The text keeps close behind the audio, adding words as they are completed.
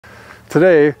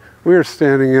Today, we are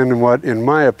standing in what, in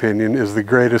my opinion, is the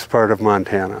greatest part of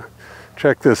Montana.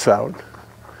 Check this out.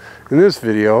 In this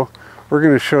video, we're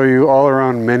going to show you all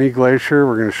around Many Glacier.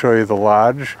 We're going to show you the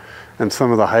lodge and some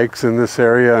of the hikes in this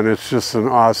area, and it's just an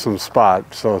awesome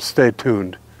spot, so stay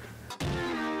tuned.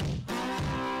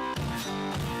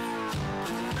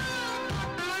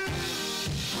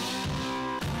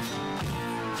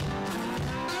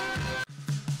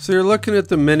 So you're looking at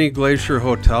the Many Glacier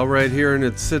Hotel right here, and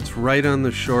it sits right on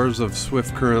the shores of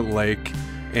Swift Current Lake.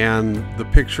 And the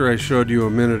picture I showed you a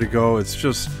minute ago, it's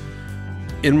just,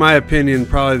 in my opinion,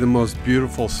 probably the most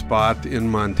beautiful spot in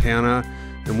Montana.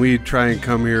 And we try and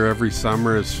come here every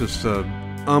summer. It's just an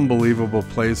unbelievable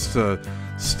place to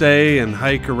stay and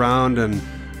hike around, and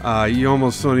you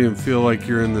almost don't even feel like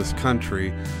you're in this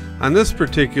country. On this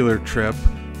particular trip,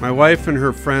 my wife and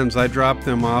her friends, I dropped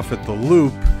them off at the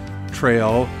Loop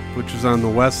Trail, which is on the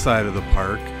west side of the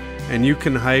park, and you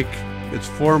can hike. It's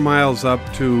 4 miles up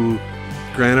to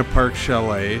Vrana Park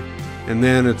Chalet, and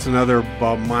then it's another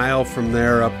about a mile from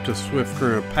there up to Swift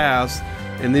Current Pass,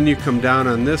 and then you come down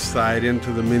on this side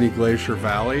into the Many Glacier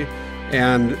Valley.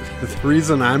 And the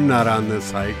reason I'm not on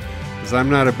this hike is I'm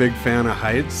not a big fan of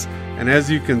heights, and as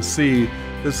you can see,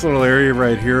 this little area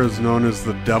right here is known as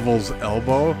the Devil's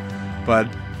Elbow, but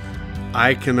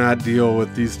I cannot deal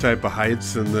with these type of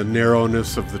heights and the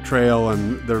narrowness of the trail,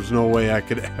 and there's no way I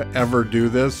could ever do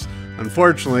this.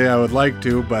 Unfortunately, I would like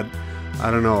to, but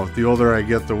I don't know. The older I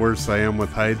get, the worse I am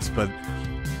with heights. But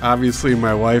obviously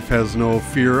my wife has no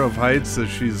fear of heights as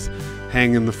she's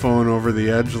hanging the phone over the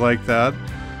edge like that.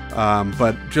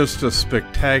 But just a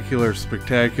spectacular,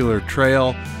 spectacular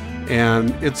trail. And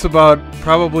it's about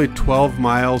probably 12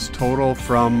 miles total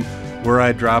from where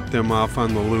I dropped them off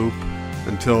on the loop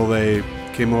until they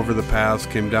came over the pass,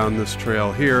 came down this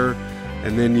trail here,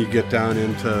 and then you get down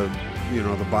into, you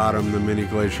know, the bottom, the Many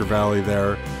Glacier Valley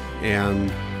there,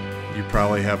 and you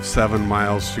probably have 7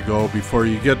 miles to go before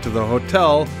you get to the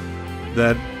hotel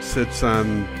that sits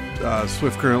on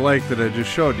Swift Current Lake that I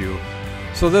just showed you.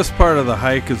 So this part of the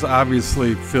hike is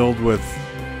obviously filled with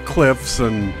cliffs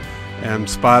and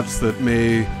spots that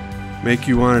may make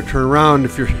you want to turn around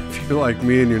if you're like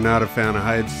me and you're not a fan of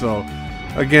heights. So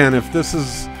again, if this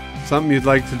is something you'd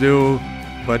like to do,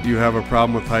 but you have a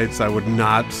problem with heights, I would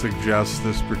not suggest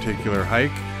this particular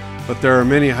hike. But there are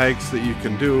many hikes that you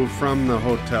can do from the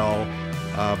hotel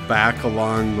back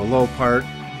along the low part.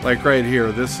 Like right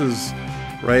here, this is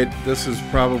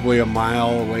probably a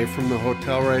mile away from the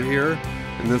hotel right here.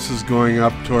 And this is going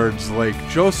up towards Lake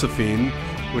Josephine,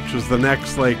 which is the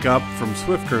next lake up from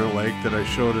Swift Current Lake that I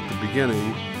showed at the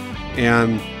beginning.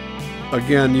 And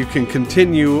again, you can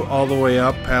continue all the way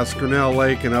up past Grinnell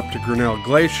Lake and up to Grinnell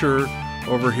Glacier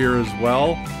over here as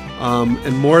well.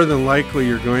 And more than likely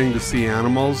you're going to see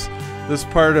animals. This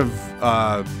part of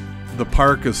the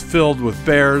park is filled with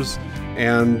bears,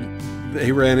 and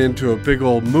they ran into a big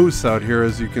old moose out here,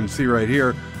 as you can see right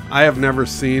here. I have never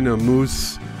seen a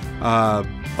moose, a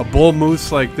bull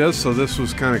moose like this, so this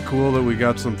was kind of cool that we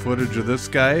got some footage of this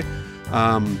guy.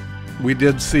 We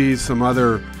did see some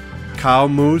other cow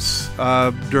moose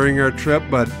during our trip,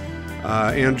 but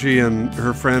Angie and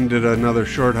her friend did another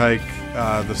short hike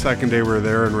the second day we were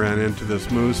there and ran into this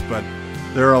moose. But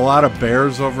there are a lot of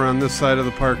bears over on this side of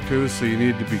the park too, so you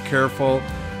need to be careful.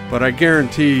 But I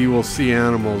guarantee you will see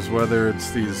animals, whether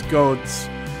it's these goats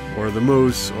or the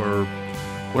moose or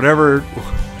whatever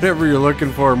you're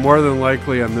looking for. More than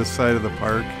likely on this side of the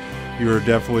park, you are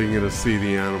definitely going to see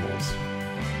the animals.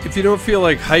 If you don't feel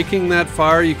like hiking that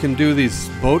far, you can do these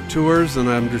boat tours, and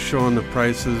I'm just showing the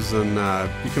prices. And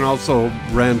you can also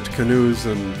rent canoes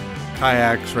and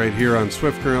kayaks right here on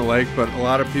Swift Current Lake, but a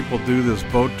lot of people do this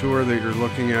boat tour that you're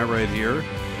looking at right here,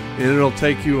 and it'll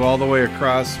take you all the way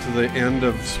across to the end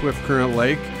of Swift Current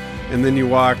Lake, and then you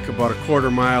walk about a quarter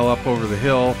mile up over the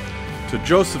hill to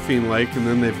Josephine Lake, and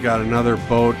then they've got another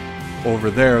boat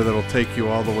over there that'll take you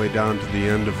all the way down to the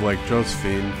end of Lake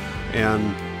Josephine.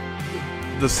 And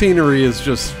the scenery is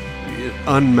just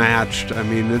unmatched. I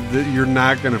mean, you're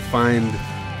not going to find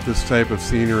this type of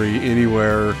scenery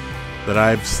anywhere that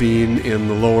I've seen in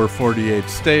the lower 48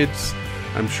 states.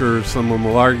 I'm sure someone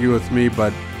will argue with me,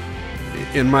 but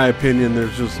in my opinion,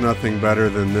 there's just nothing better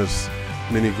than this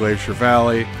Many Glacier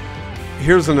Valley.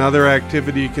 Here's another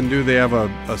activity you can do. They have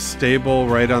a stable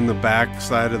right on the back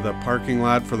side of the parking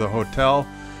lot for the hotel,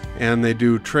 and they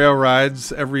do trail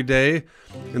rides every day,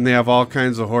 and they have all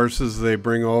kinds of horses they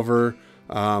bring over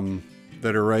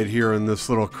that are right here in this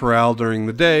little corral during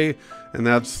the day, and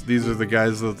these are the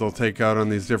guys that they'll take out on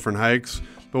these different hikes.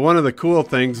 But one of the cool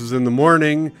things is in the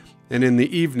morning and in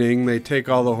the evening they take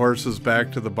all the horses back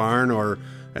to the barn, or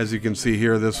as you can see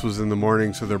here, this was in the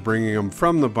morning, so they're bringing them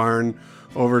from the barn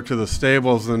over to the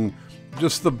stables, and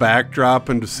just the backdrop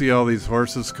and to see all these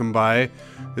horses come by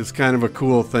is kind of a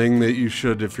cool thing that you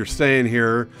should, if you're staying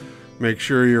here, make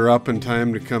sure you're up in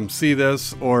time to come see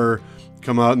this, or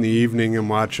come out in the evening and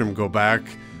watch them go back,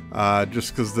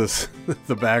 just because this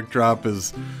the backdrop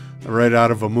is right out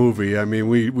of a movie. I mean,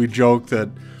 we joke that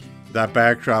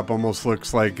backdrop almost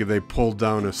looks like they pulled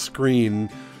down a screen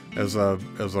as a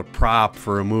prop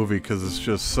for a movie, because it's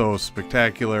just so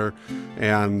spectacular,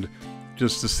 and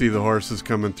just to see the horses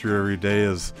coming through every day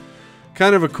is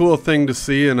kind of a cool thing to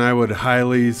see. And I would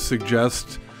highly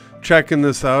suggest checking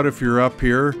this out if you're up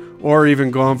here, or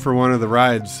even going for one of the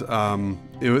rides.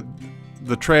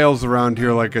 The trails around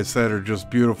here, like I said, are just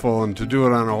beautiful, and to do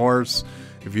it on a horse,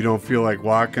 if you don't feel like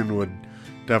walking, would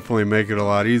definitely make it a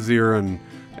lot easier, and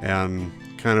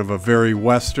kind of a very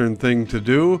Western thing to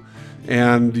do.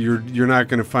 And you're not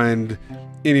going to find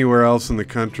anywhere else in the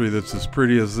country that's as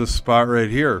pretty as this spot right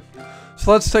here.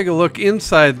 So let's take a look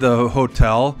inside the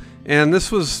hotel. And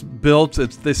this was built,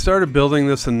 they started building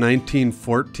this in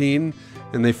 1914,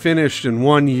 and they finished in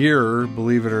 1 year,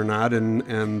 believe it or not,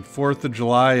 and 4th of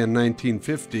July in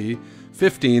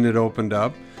 1915 it opened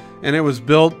up. And it was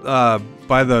built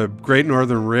by the Great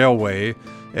Northern Railway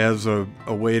as a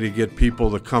way to get people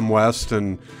to come west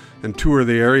and tour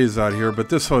the areas out here. But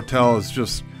this hotel is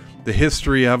just, the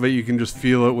history of it, you can just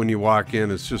feel it when you walk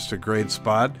in. It's just a great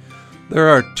spot. There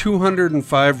are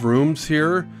 205 rooms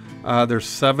here. There's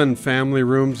 7 family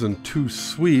rooms and 2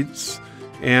 suites.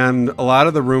 And a lot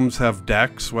of the rooms have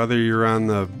decks, whether you're on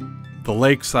the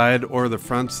lake side or the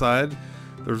front side.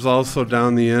 There's also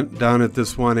down at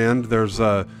this one end, there's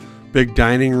a big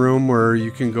dining room where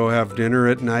you can go have dinner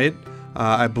at night.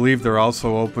 I believe they're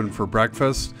also open for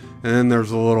breakfast. And then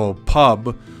there's a little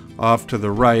pub off to the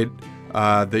right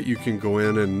that you can go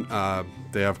in, and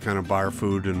they have kind of bar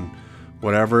food and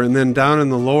whatever. And then down in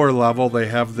the lower level, they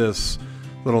have this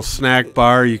little snack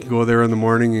bar. You can go there in the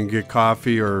morning and get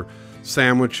coffee or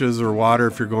sandwiches or water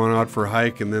if you're going out for a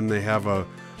hike. And then they have a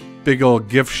big old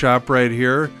gift shop right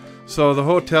here. So the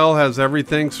hotel has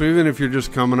everything. So even if you're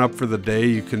just coming up for the day,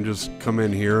 you can just come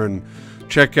in here and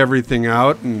check everything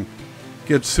out and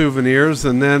get souvenirs.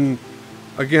 And then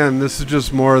again, this is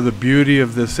just more of the beauty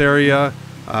of this area.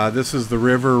 This is the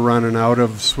river running out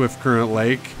of Swift Current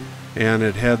Lake, and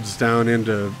it heads down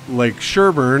into Lake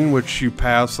Sherburne, which you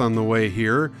pass on the way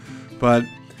here. But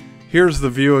here's the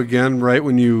view again, right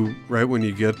when you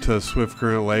get to Swift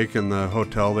Current Lake, and the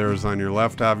hotel there is on your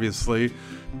left, obviously.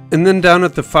 And then down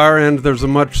at the far end, there's a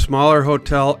much smaller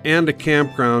hotel and a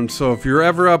campground. So if you're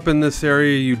ever up in this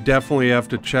area, you definitely have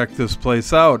to check this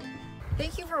place out.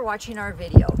 Thank you for watching our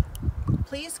video.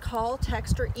 Please call,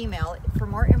 text, or email for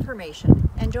more information.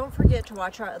 And don't forget to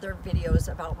watch our other videos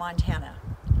about Montana.